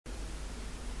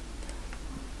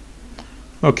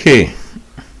Okay,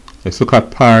 let's look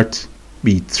at part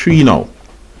B3 now.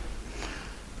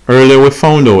 Earlier we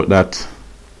found out that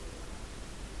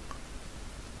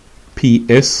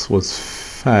PS was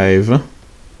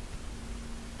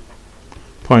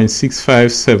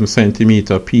 5.657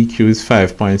 centimeter, PQ is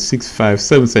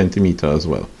 5.657 centimeter as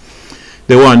well.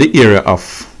 They want the area of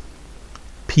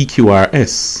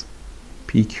PQRS.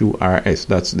 PQRS,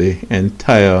 that's the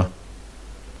entire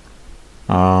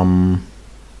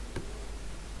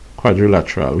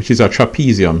quadrilateral, which is a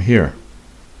trapezium here.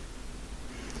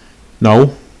 Now,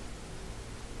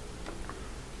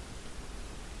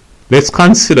 let's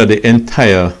consider the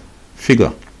entire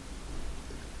figure.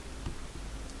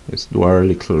 Let's do our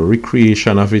little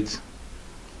recreation of it,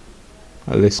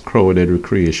 a less crowded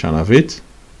recreation of it.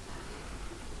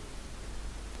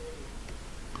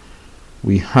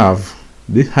 We have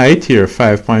the height here,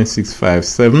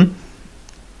 5.657.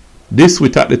 This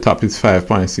width at the top is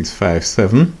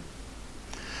 5.657.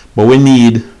 But we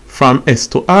need from S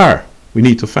to R. We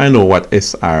need to find out what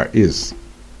SR is.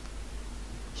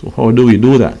 So how do we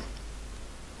do that?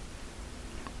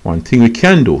 One thing we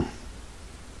can do.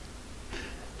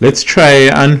 Let's try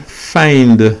and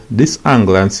find this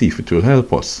angle and see if it will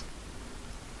help us.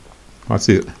 What's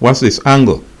this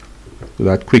angle? Do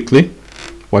that quickly.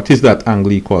 What is that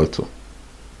angle equal to?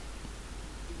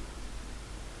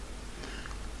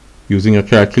 Using a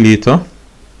calculator,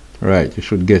 right, you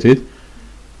should get it.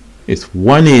 It's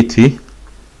 180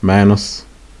 minus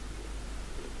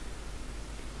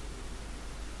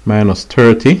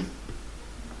 30.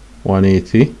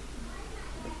 180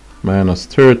 minus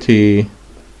 30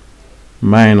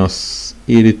 minus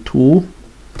 82,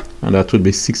 and that would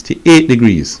be 68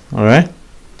 degrees. All right,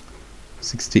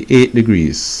 68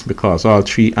 degrees, because all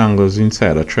three angles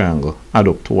inside a triangle add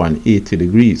up to 180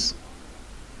 degrees.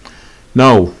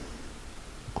 Now,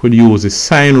 could use the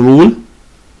sine rule.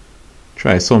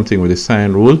 Try something with the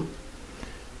sine rule.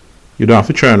 You don't have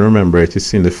to try and remember it.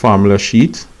 It's in the formula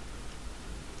sheet.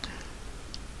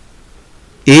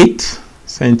 8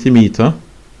 centimeter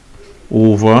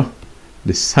over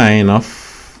the sine of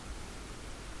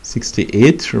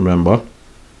 68, remember,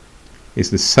 is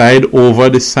the side over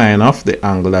the sine of the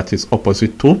angle that is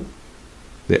opposite to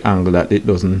the angle that it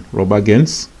doesn't rub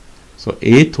against. So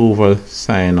 8 over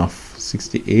sine of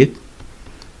 68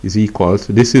 is equal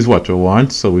to, this is what we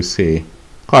want, so we say,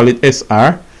 call it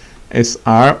SR.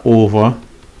 SR over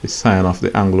the sine of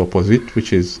the angle opposite,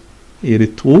 which is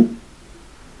 82.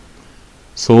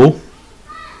 So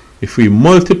if we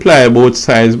multiply both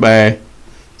sides by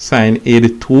sine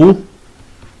 82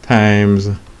 times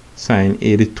sine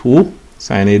 82,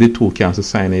 sine 82 cancels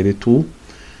sine 82,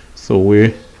 so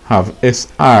we have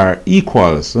SR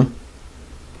equals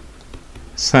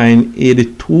sine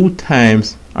 82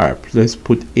 times, alright, let's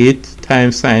put 8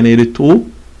 times sine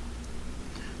 82,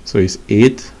 so it's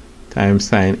 8 times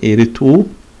sine 82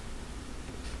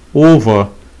 over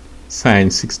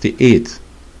sine 68.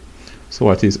 So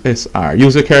what is SR?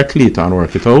 Use a calculator and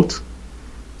work it out.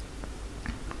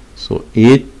 So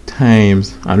 8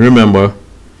 times, and remember,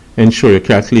 ensure your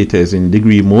calculator is in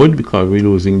degree mode because we're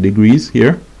losing degrees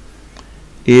here.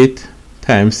 8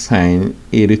 times sine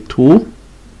 82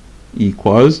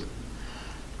 equals,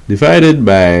 divided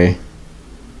by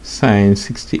sine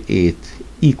 68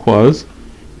 equals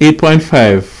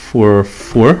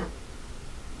 8.544.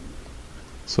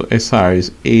 So SR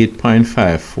is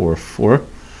 8.544.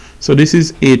 So this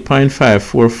is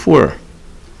 8.544.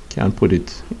 Can put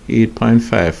it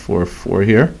 8.544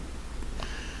 here.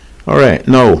 Alright,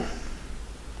 now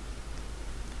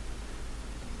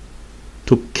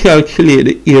to calculate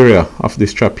the area of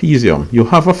this trapezium, you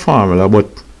have a formula,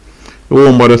 but you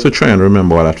won't bother to try and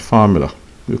remember that formula.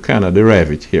 You kind of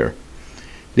derive it here.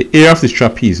 The area of this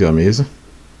trapezium is,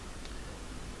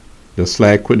 just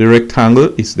like with the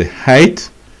rectangle, is the height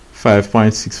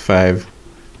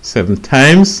 5.657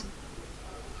 times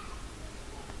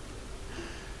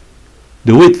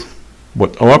the width.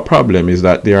 But our problem is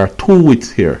that there are two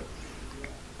widths here.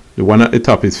 The one at the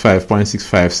top is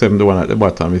 5.657, the one at the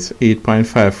bottom is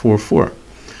 8.544.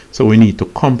 So we need to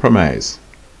compromise.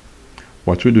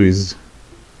 What we do is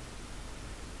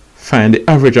find the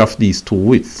average of these two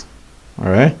widths.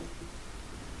 Alright?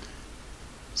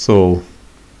 So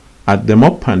add them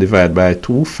up and divide by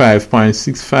 2,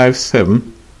 5.657,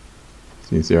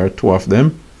 since there are two of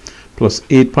them, plus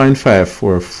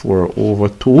 8.544 over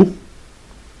 2.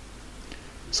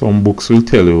 Some books will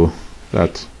tell you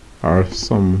that, or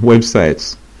some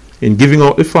websites, in giving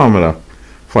out the formula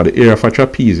for the area of a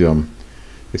trapezium,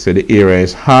 they say the area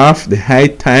is half the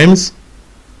height times,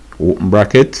 open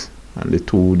bracket, and the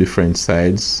two different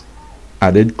sides,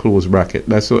 added close bracket.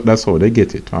 That's how they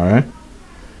get it. All right.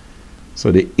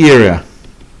 So the area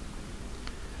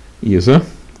is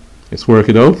let's work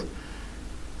it out.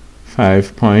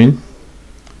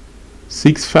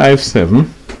 5.657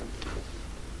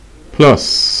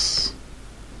 plus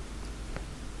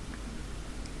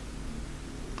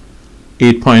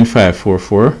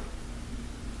 8.544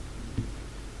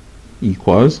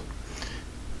 equals,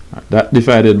 that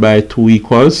divided by 2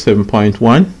 equals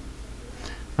 7.1,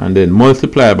 and then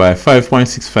multiply by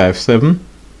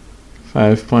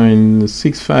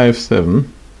 5.657,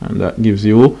 and that gives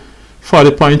you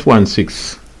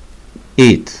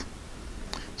 40.168.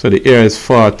 So the area is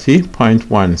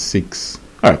 40.16.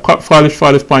 All right,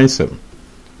 40.7.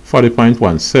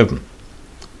 40.17.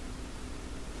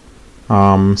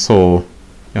 So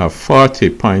you have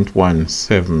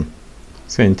 40.17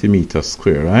 centimeter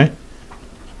square, right?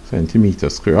 Centimeter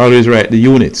square. Always write the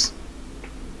units.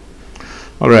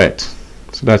 All right.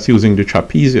 So that's using the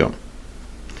trapezium.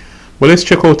 But let's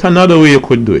check out another way you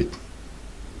could do it.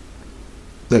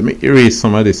 Let me erase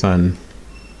some of this and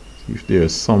see if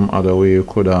there's some other way you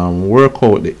could work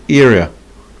out the area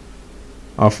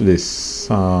of this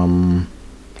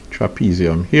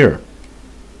trapezium here.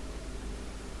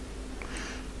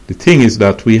 The thing is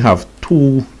that we have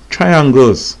two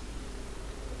triangles.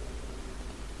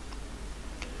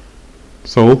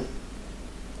 So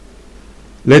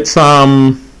let's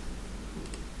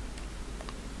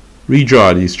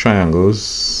redraw these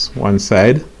triangles one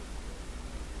side.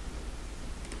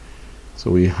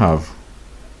 So we have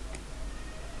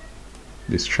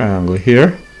this triangle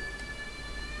here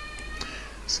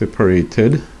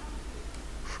separated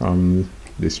from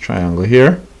this triangle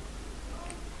here.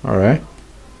 All right.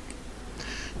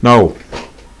 Now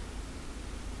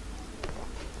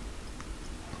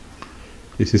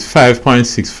this is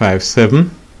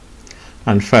 5.657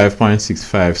 and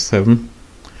 5.657.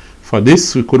 For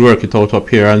this we could work it out up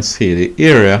here and say the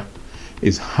area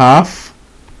is half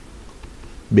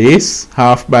base,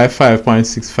 half by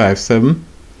 5.657.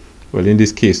 Well, in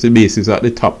this case the base is at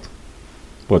the top,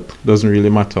 but doesn't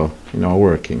really matter in our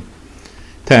working,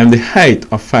 times the height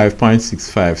of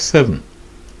 5.657.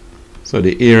 So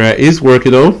the area is, work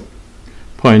it out,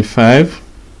 0.5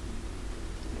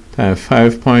 times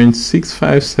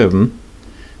 5.657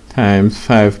 times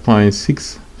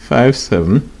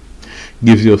 5.657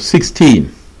 gives you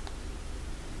 16.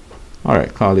 All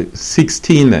right, call it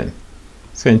 16 then,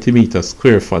 centimeter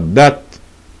square for that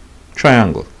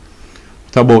triangle.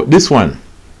 What about this one?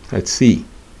 Let's see.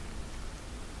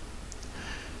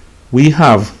 We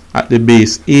have at the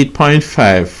base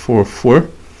 8.544.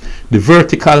 The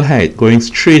vertical height going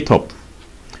straight up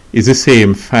is the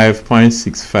same,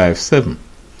 5.657.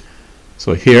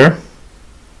 So here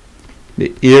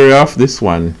the area of this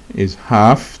one is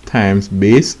half times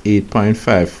base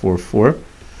 8.544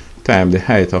 times the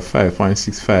height of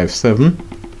 5.657.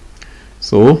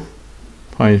 So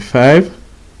 0.5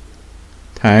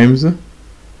 times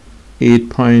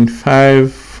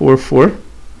 8.544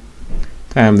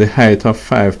 times the height of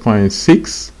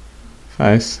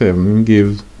 5.657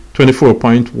 gives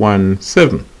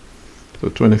 24.17. So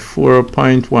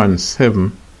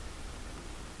 24.17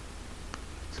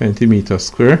 centimeter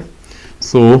square.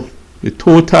 So the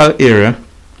total area,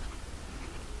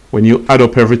 when you add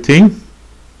up everything,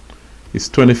 is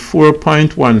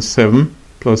 24.17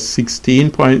 plus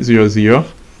 16.00,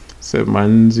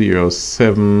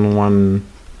 7071,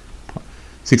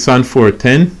 6 and 4,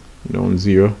 10, down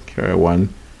 0, carry 1,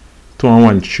 2 and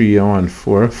 1, 3 and 1,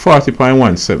 4,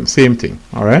 40.17, same thing.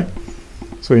 All right.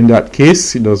 So in that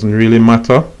case, it doesn't really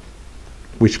matter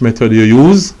which method you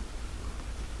use,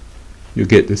 you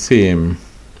get the same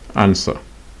answer.